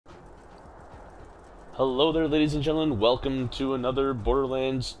Hello there, ladies and gentlemen. Welcome to another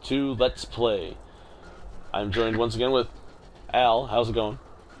Borderlands 2 Let's Play. I'm joined once again with Al. How's it going?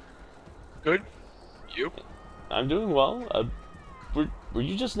 Good. You? I'm doing well. Were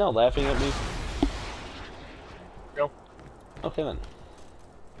you just now laughing at me? No. Okay then.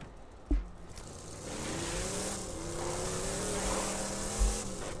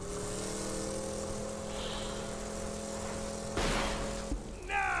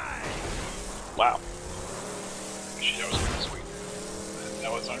 Wow. That was pretty sweet.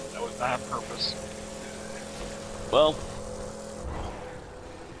 That was not on purpose. Well,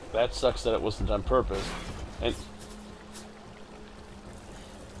 that sucks that it wasn't on purpose. And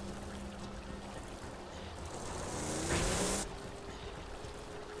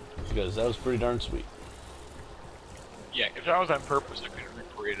because that was pretty darn sweet. Yeah, if that was on purpose, I could have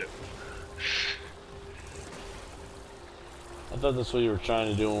recreated it. I thought that's what you were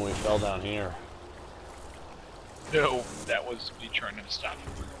trying to do when we fell down here. No, that was me trying to stop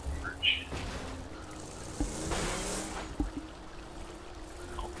him from the bridge.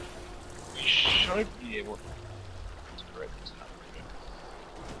 Oh, we should be able to spread this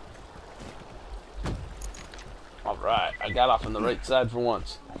out. Alright, I got off on the right side for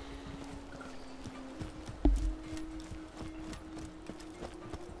once.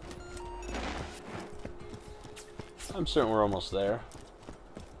 I'm certain we're almost there.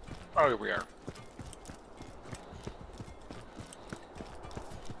 Oh, here we are.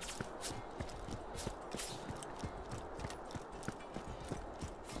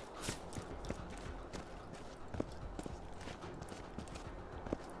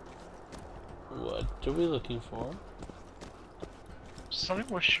 What are we looking for? Something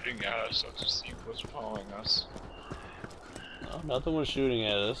was shooting at us, so to see who was following us. No, nothing was shooting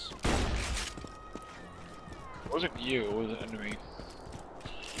at us. It wasn't you, it was an enemy.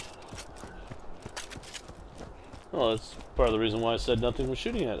 Well, that's part of the reason why I said nothing was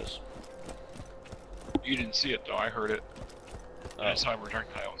shooting at us. You didn't see it though, I heard it. Oh. I saw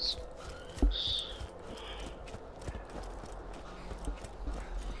projectiles.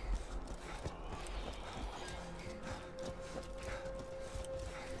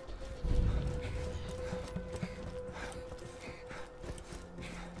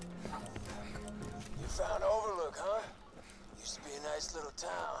 Found Overlook, huh? Used to be a nice little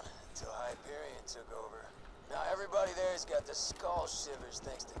town until Hyperion took over. Now everybody there's got the skull shivers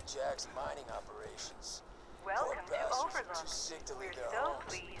thanks to Jack's mining operations. Welcome Poor to bastards are Overlook. too sick to We're leave their so homes.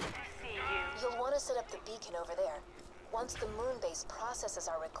 pleased to see you. You'll want to set up the beacon over there. Once the moon base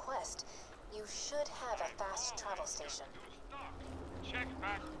processes our request, you should have a fast travel station. Check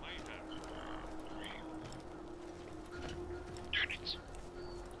back later.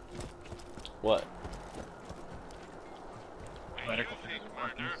 What? Medical When you things think are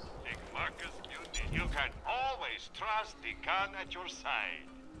working. murder, think Marcus Mutiny. You can always trust the gun at your side.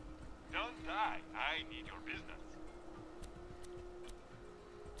 Don't die. I need your business.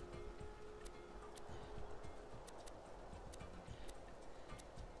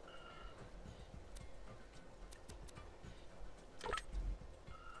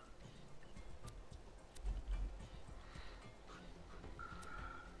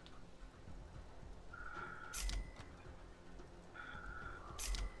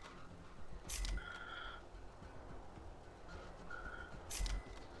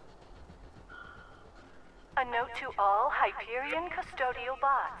 A note to all Hyperion custodial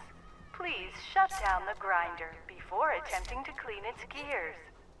bots. Please shut down the grinder before attempting to clean its gears.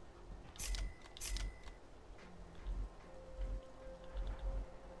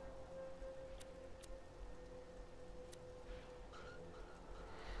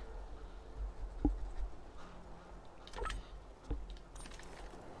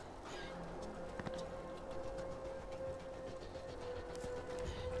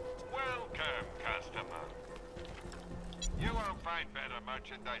 Welcome, customer. You won't find better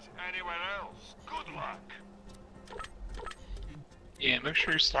merchandise anywhere else. Good luck. Yeah, make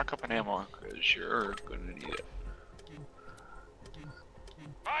sure you stock up on ammo, because you're gonna need it.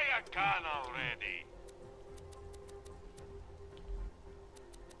 Buy a gun already.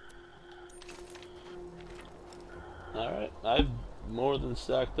 Alright, I've more than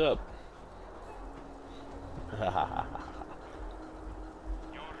stacked up. Your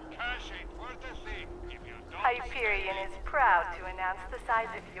cash ain't worth a thing if you don't. Hyperion is proud to announce the size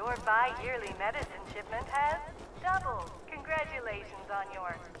of your bi-yearly medicine shipment has doubled. Congratulations on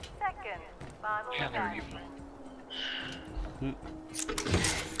your second bottle Yeah, of they're aspirin.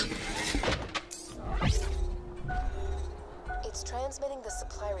 It's transmitting the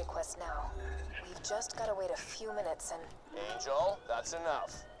supply request now. We've just got to wait a few minutes and... Angel, that's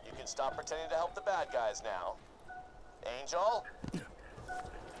enough. You can stop pretending to help the bad guys now. Angel?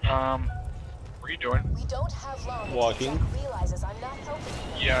 What are you doing? We don't have long Walking. until Jack realizes I'm not helping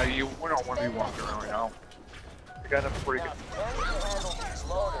you. Yeah, we don't want to be walking around right now. We got enough pretty Now, good. if you can't handle these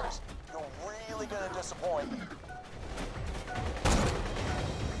loaders, you're really gonna disappoint me.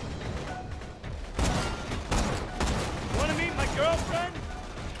 Wanna meet my girlfriend?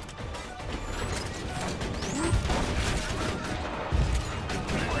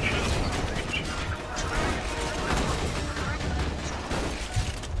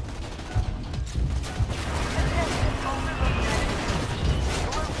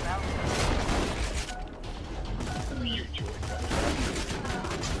 You do it.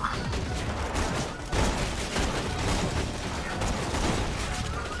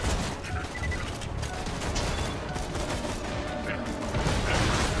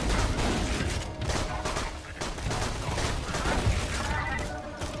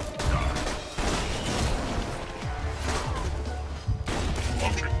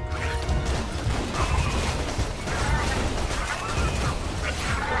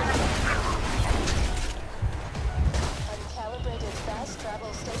 Uncalibrated fast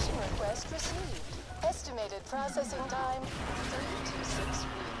travel station request received. Estimated processing time 3 to 6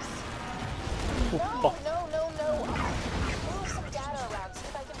 weeks. No. Move some data around, see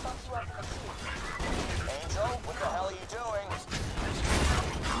if I can bump you up in the queue. Angel, what the hell are you doing?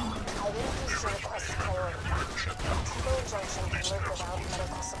 I've increased your request priority. T-Bone Junction can live without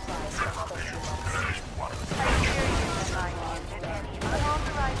medical supplies for another few months. Hyperion assignment and any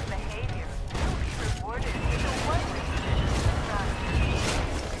unauthorized behavior will be rewarded with a one-week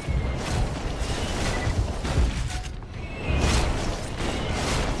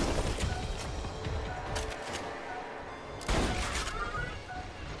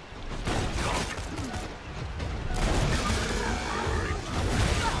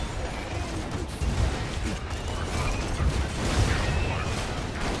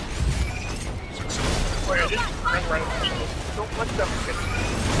Wait, I didn't run right up the Don't let them get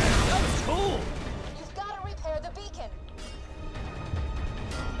That's cool! You've got to repair the beacon.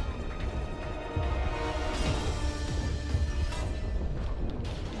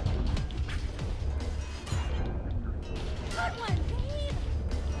 Good one, babe!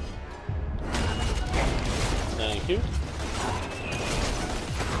 Thank you.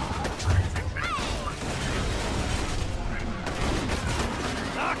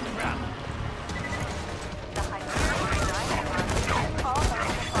 Ah, crap! the Hyperion dynamite all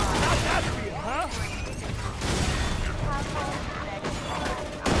over the farm. How'd that feel, huh?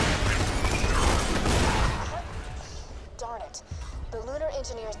 Darn it. The lunar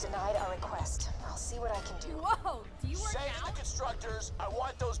engineers denied our request. I'll see what I can do. Whoa, do you work Say to the out? constructors, I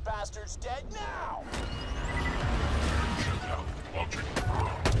want those bastards dead now!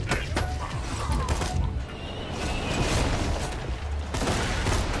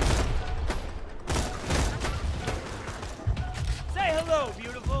 Say hello,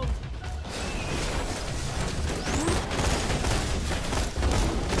 beautiful!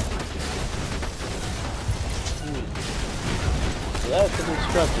 So that's the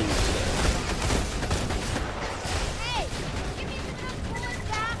constructors. Hey, give me some pulling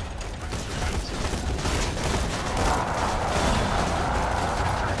back.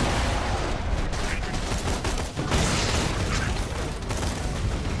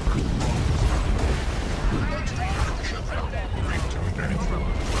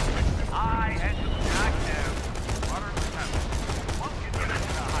 I had to knock down modern weapons. Welcome to the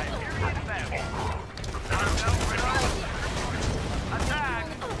Hyperion family. Attack!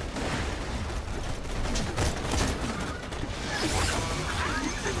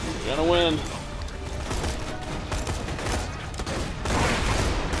 You're gonna win.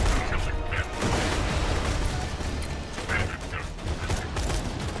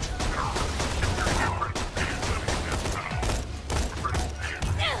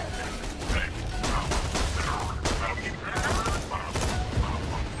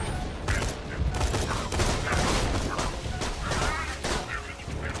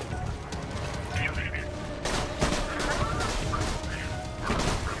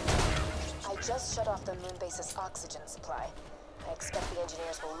 I just shut off the moon base's oxygen supply. I expect the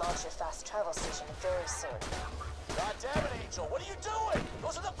engineers will launch your fast travel station very soon. God damn it, Angel, what are you doing?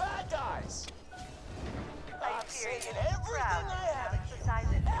 Those are the bad guys! I'm saying Hyperion is everything proud I to have. exercise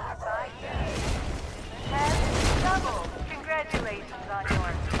its by-yearly has doubled. Congratulations on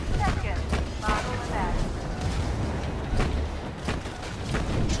your second model event.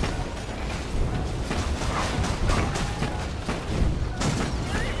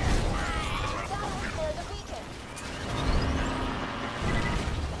 Gotta repair the beacon.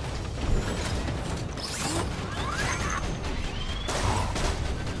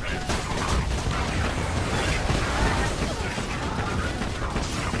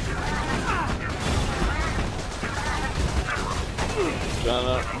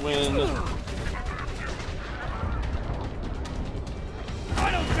 Gonna win.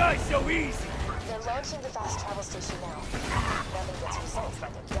 I don't die so easy. They're launching the fast travel station now. Nothing gets results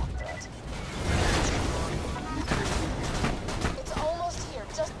like a death threat. It's almost here.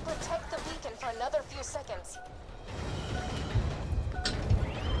 Just protect the beacon for another few seconds.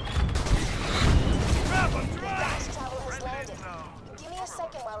 Fast travel has landed. Give me a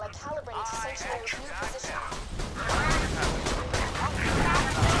second while I calibrate it to Sanctuary's new position.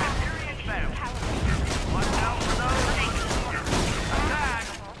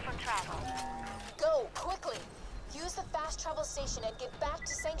 Go, quickly! Use the fast travel station and get back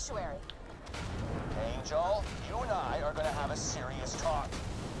to Sanctuary. Angel, you and I are gonna have a serious talk.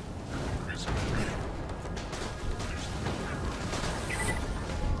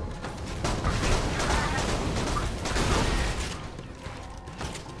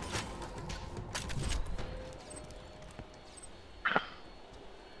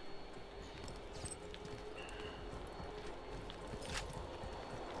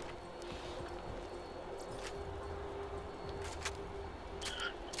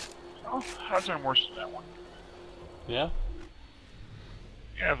 Oh, I've done worse than that one. Yeah?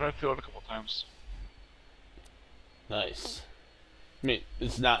 Yeah, I've failed a couple times. Nice. I mean,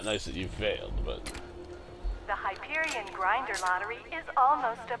 it's not nice that you failed, but... The Hyperion Grinder Lottery is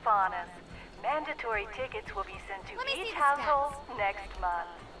almost upon us. Mandatory tickets will be sent Let me to see each the household next month.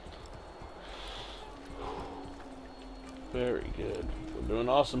 Very good. We're doing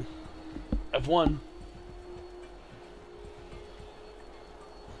awesome. I've won.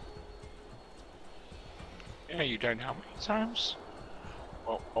 Yeah, you died how many times?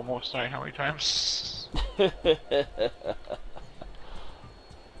 Well, almost died how many times? 3.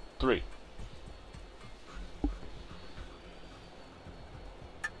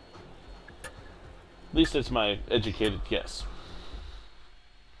 At least it's my educated guess.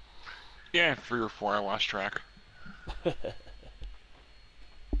 Yeah, 3 or 4, I lost track.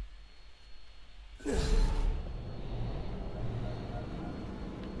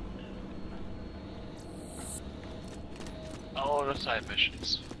 Oh, the side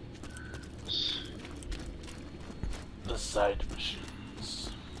missions. The side missions.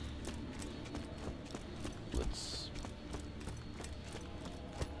 Let's...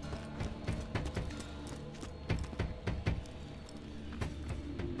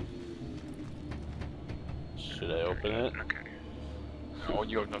 Should I open it? Okay. Oh,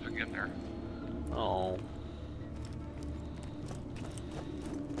 you have nothing in there. Oh.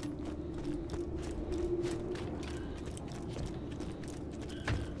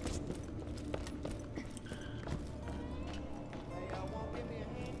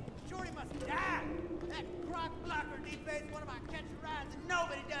 Shorty must die. That crock blocker defaced one of my catch rides, and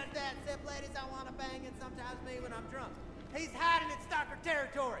nobody does that except ladies I want to bang and sometimes me when I'm drunk. He's hiding in stalker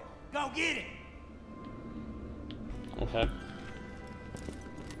territory. Go get him. Okay.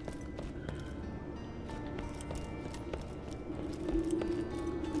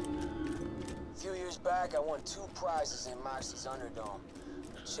 A few years back, I won 2 prizes in Moxie's Underdome.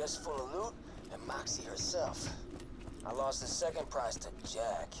 A chest full of loot, and Moxie herself. I lost the second prize to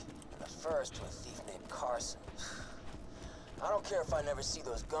Jack, and the first to a thief named Carson. I don't care if I never see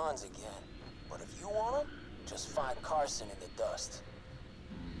those guns again, but if you want them, just find Carson in the dust.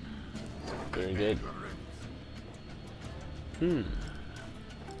 Very good.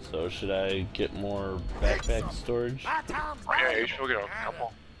 So should I get more backpack storage? Yeah, you should get a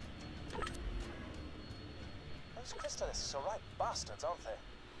couple. Those crystalists are right bastards, aren't they?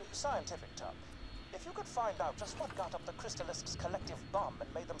 Scientific talk. If you could find out just what got up the crystalists' collective bomb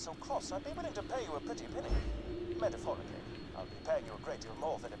and made them so cross, I'd be willing to pay you a pretty penny. Metaphorically. I'll be paying you a great deal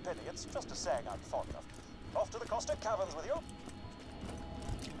more than a penny. It's just a saying I'm fond of. Off to the Caustic Caverns with you.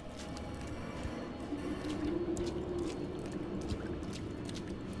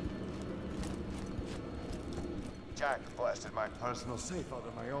 Jack blasted my personal safe out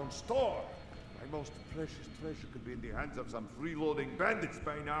of my own store. My most precious treasure could be in the hands of some freeloading bandits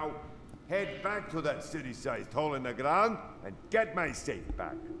by now. Head back to that city-sized hole in the ground and get my safe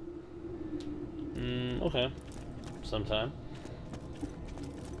back. Okay. Sometime.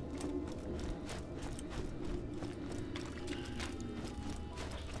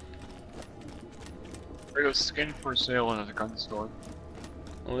 There's a skin for sale in the gun store.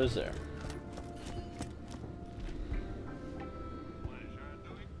 What is there?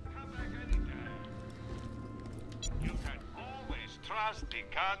 Come back anytime. You can always trust the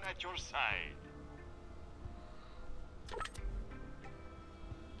gun at your side.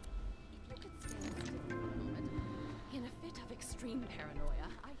 If you could stay still for a moment. In a fit of extreme paranoia,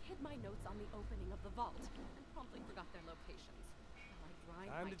 I hid my notes on the opening of the vault and promptly forgot their locations. Well, I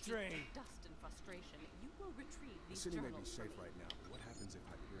might the train. feel dust and frustration, you will retrieve The these city may be journals safe from me. right now, but what happens if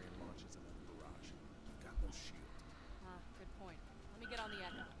Hyperion launches another barrage? We've got no shield. Good point. Let me get on the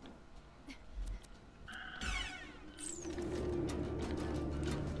echo.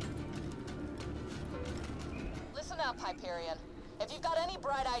 Listen up, Hyperion. If you've got any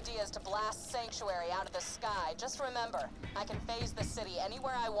bright ideas to blast Sanctuary out of the sky, just remember, I can phase the city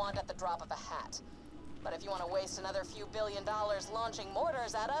anywhere I want at the drop of a hat. But if you want to waste another few $1 billion launching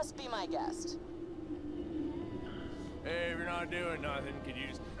mortars at us, be my guest. Hey, if you're not doing nothing, could you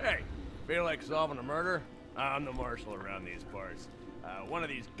just... Hey, feel like solving a murder? I'm the marshal around these parts. One of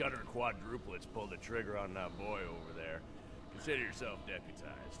these gutter quadruplets pulled the trigger on that boy over there. Consider yourself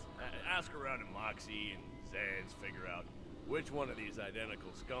deputized. Ask around at Moxie and Zan's, figure out which one of these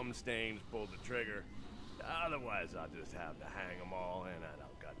identical scum stains pulled the trigger. Otherwise, I'll just have to hang them all, and I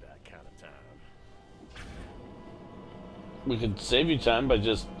don't got that kind of time. We could save you time by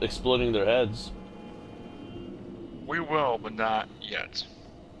just exploding their heads. We will, but not yet.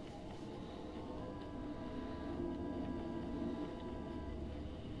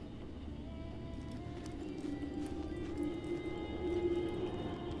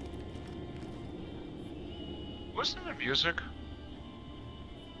 Listen to the music.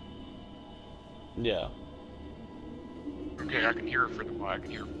 Yeah. Okay, I can hear it for the I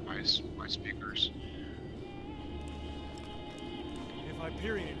can hear my speakers. If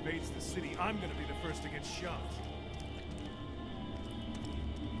Hyperion invades the city, I'm gonna be the first to get shot.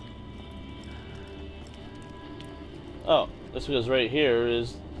 Oh, that's because right here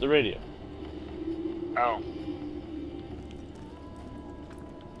is the radio. Oh.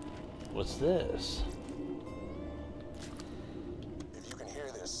 What's this? If you can hear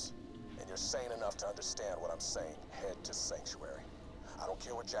this, and you're sane enough to understand what I'm saying, head to Sanctuary. I don't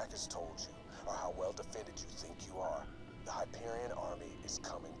care what Jack has told you, or how well defended you think you are. The Hyperion army is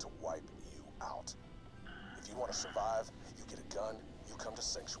coming to wipe you out. If you want to survive, you get a gun, you come to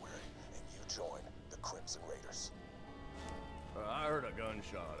Sanctuary, and you join the Crimson Raiders. I heard a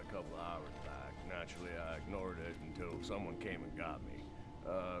gunshot a couple hours back. Naturally, I ignored it until someone came and got me.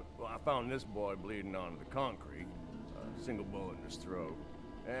 Well, I found this boy bleeding onto the concrete, a single bullet in his throat,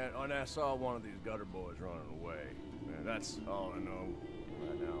 and I saw one of these gutter boys running away. And that's all I know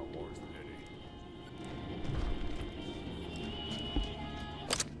right now. More's the pity.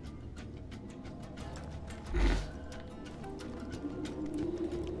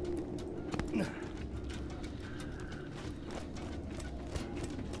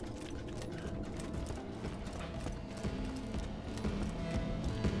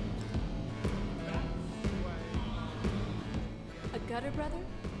 Gutter brother?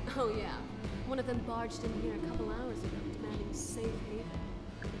 Oh yeah. One of them barged in here a couple hours ago, demanding safe haven.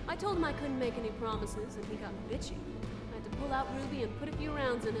 I told him I couldn't make any promises, and he got bitchy. I had to pull out Ruby and put a few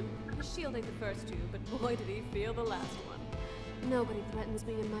rounds in him. His shield ate the first two, but boy did he feel the last one. Nobody threatens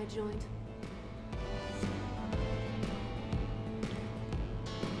me in my joint.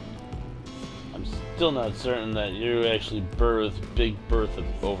 I'm still not certain that you actually birthed Big Bertha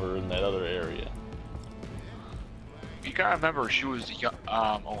over in that other area. You gotta remember, she was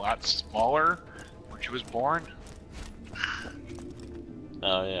a lot smaller when she was born.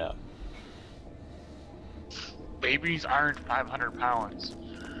 Oh, yeah. Babies aren't 500 pounds.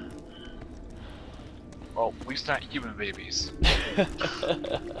 Well, at least not human babies. Echo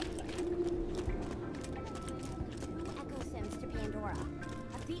sims to Pandora.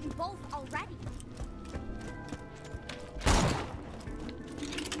 I've beaten both already.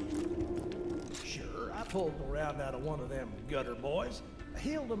 Sure, I pulled the round out of one of them gutter boys. I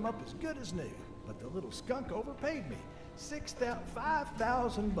healed him up as good as new, but the little skunk overpaid me.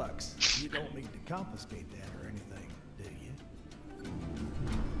 $5,000. You don't need to confiscate that or anything, do you?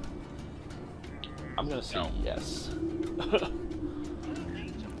 I'm gonna say yes.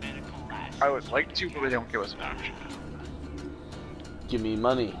 I would like to, but they don't give us an option. Give me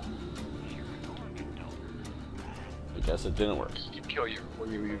money. I guess it didn't work. He'd kill you, or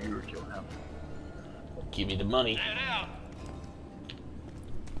you would kill him. Give me the money.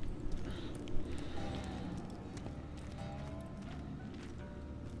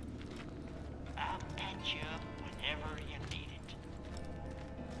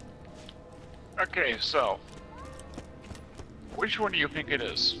 Okay, so which one do you think it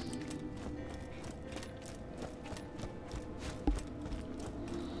is?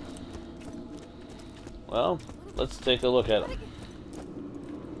 Well, let's take a look at them.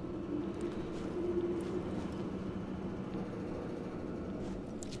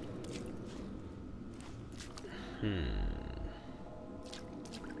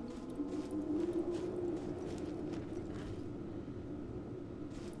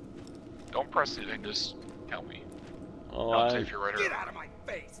 Don't press anything, just tell me. Oh, I'll take your right. Get out of my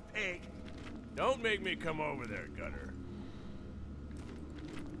face, pig! Don't make me come over there, Gunner.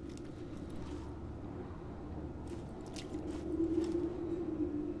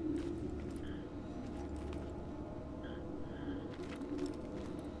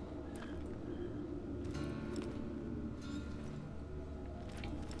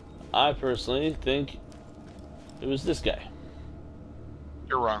 I personally think it was this guy.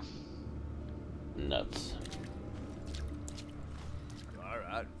 You're wrong. Nuts.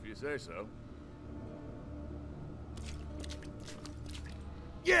 Alright, if you say so.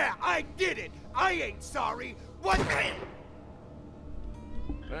 Yeah, I did it! I ain't sorry! What?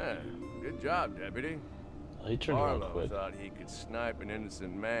 Man, good job, Deputy. Oh, he turned around Marlowe quick. thought he could snipe an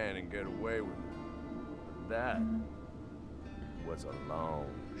innocent man and get away with it. That was a long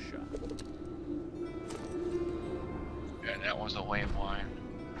shot. Yeah, that was a lame line.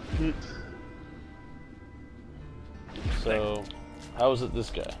 So, how is it this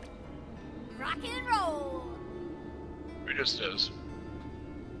guy? Rock and roll! It just is.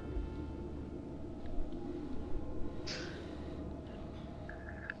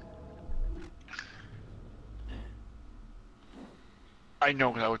 I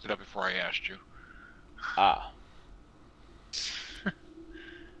know because I looked it up before I asked you. Ah.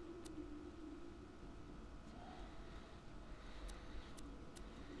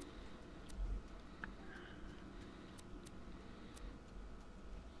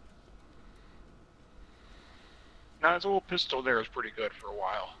 Now, his little pistol there is pretty good for a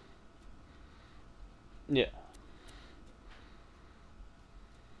while. Yeah.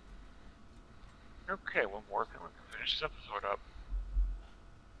 Okay, one more thing. We can finish this episode up.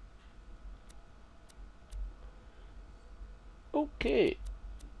 Okay.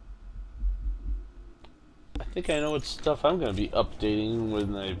 I think I know what stuff I'm going to be updating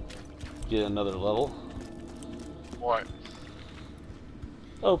when I get another level. What?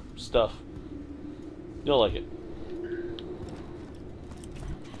 Oh, stuff. You'll like it.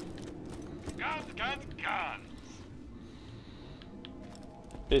 Guns!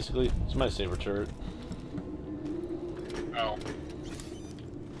 Basically, it's my saber turret. Oh.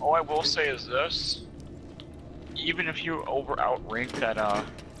 All I will say is this. Even if you outrank that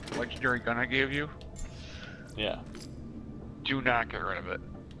legendary gun I gave you, Yeah. do not get rid of it.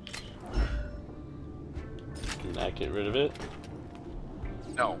 Do not get rid of it.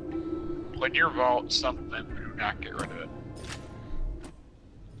 No. Put in your vault something, but do not get rid of it.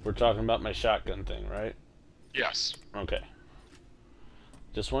 We're talking about my shotgun thing, right? Yes. Okay.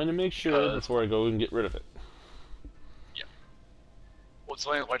 Just wanted to make sure before I go and get rid of it. Yeah. Well, it's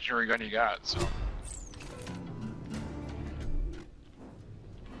the only legendary gun you got, so.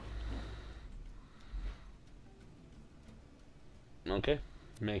 Okay.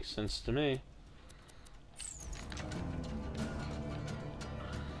 Makes sense to me.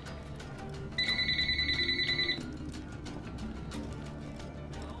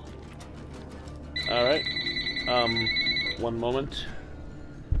 Alright. One moment.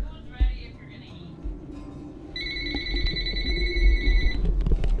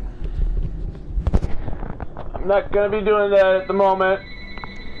 I'm not gonna be doing that at the moment.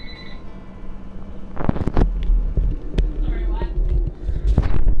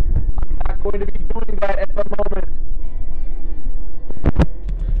 I'm not going to be doing that at the moment.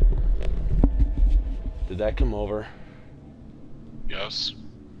 Did that come over? Yes.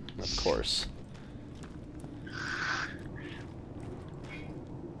 Of course.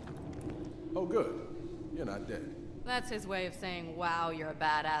 Oh, good. You're not dead. That's his way of saying, wow, you're a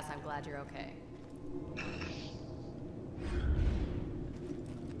badass, I'm glad you're okay.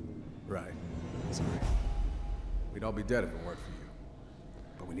 Right. Sorry. We'd all be dead if it weren't for you.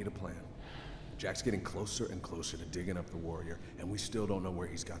 But we need a plan. Jack's getting closer and closer to digging up the warrior, and we still don't know where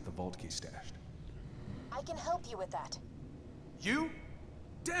he's got the vault key stashed. I can help you with that. You?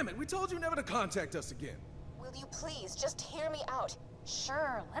 Damn it, we told you never to contact us again. Will you please just hear me out?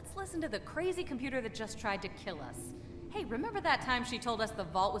 Sure, let's listen to the crazy computer that just tried to kill us. Hey, remember that time she told us the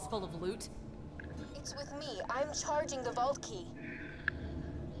vault was full of loot? It's with me. I'm charging the vault key.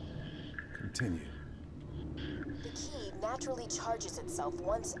 Continue. The key naturally charges itself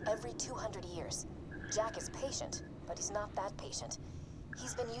once every 200 years. Jack is patient, but he's not that patient.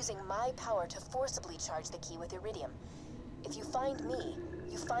 He's been using my power to forcibly charge the key with iridium. If you find me,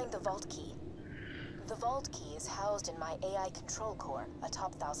 you find the vault key. The vault key is housed in my AI control core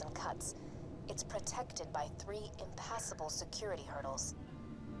atop Thousand Cuts. It's protected by 3 impassable security hurdles.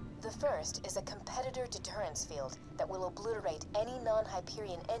 The first is a competitor deterrence field that will obliterate any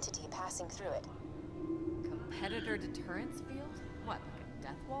non-Hyperion entity passing through it. Competitor deterrence field? What, like a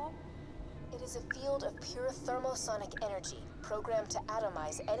death wall? It is a field of pure thermosonic energy, programmed to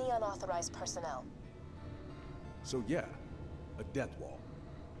atomize any unauthorized personnel. So yeah, a death wall.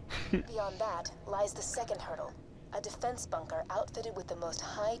 Beyond that lies the second hurdle, a defense bunker outfitted with the most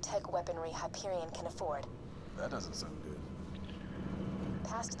high-tech weaponry Hyperion can afford. That doesn't sound good.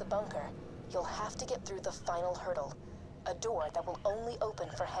 Past the bunker, you'll have to get through the final hurdle, a door that will only open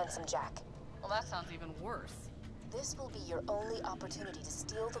for Handsome Jack. Well, that sounds even worse. This will be your only opportunity to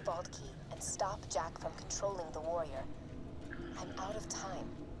steal the vault key and stop Jack from controlling the warrior. I'm out of time.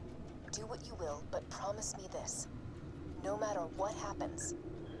 Do what you will, but promise me this. No matter what happens,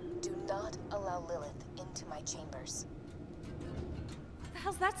 do not allow Lilith into my chambers. What the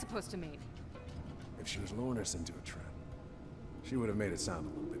hell's that supposed to mean? If she was luring us into a trap, she would have made it sound a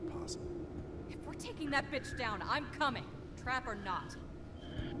little bit possible. If we're taking that bitch down, I'm coming. Trap or not.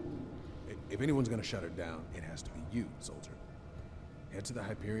 If anyone's gonna shut her down, it has to be you, soldier. Head to the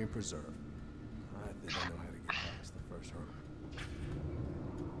Hyperion Preserve. I think I know how to get past the first hurdle.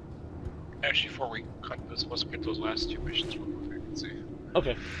 Actually, before we cut this, let's get those last two missions real quick. I can see.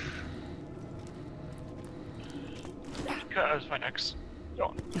 Okay. Because my next,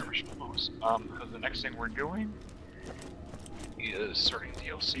 because the next thing we're doing is starting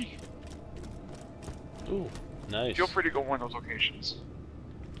DLC. Ooh, nice. Feel free to go one of those locations.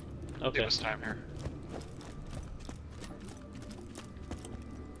 Okay. Give us time here.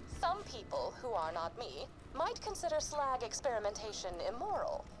 Some people, who are not me, might consider slag experimentation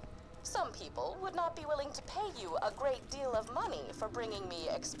immoral. Some people would not be willing to pay you a great deal of money for bringing me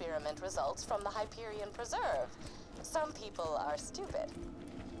experiment results from the Hyperion Preserve. Some people are stupid.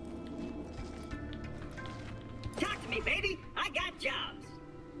 Talk to me, baby. I got jobs.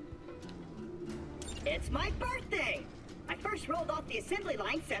 It's my birthday. I first rolled off the assembly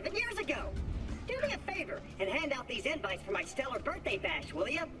line 7 years ago. Do me a favor and hand out these invites for my stellar birthday bash, will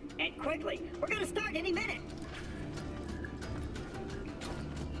you? And quickly. We're gonna start any minute.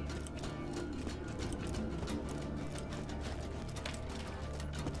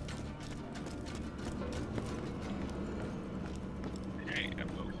 Okay, I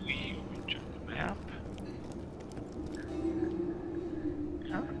believe we check the map.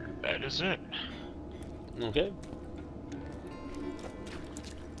 Yeah, that is it. Okay.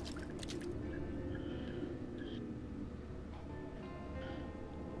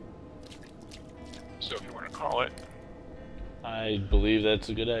 So if you want to call it. I believe that's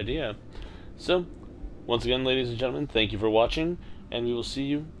a good idea. So, once again, ladies and gentlemen, thank you for watching, and we will see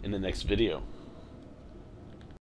you in the next video.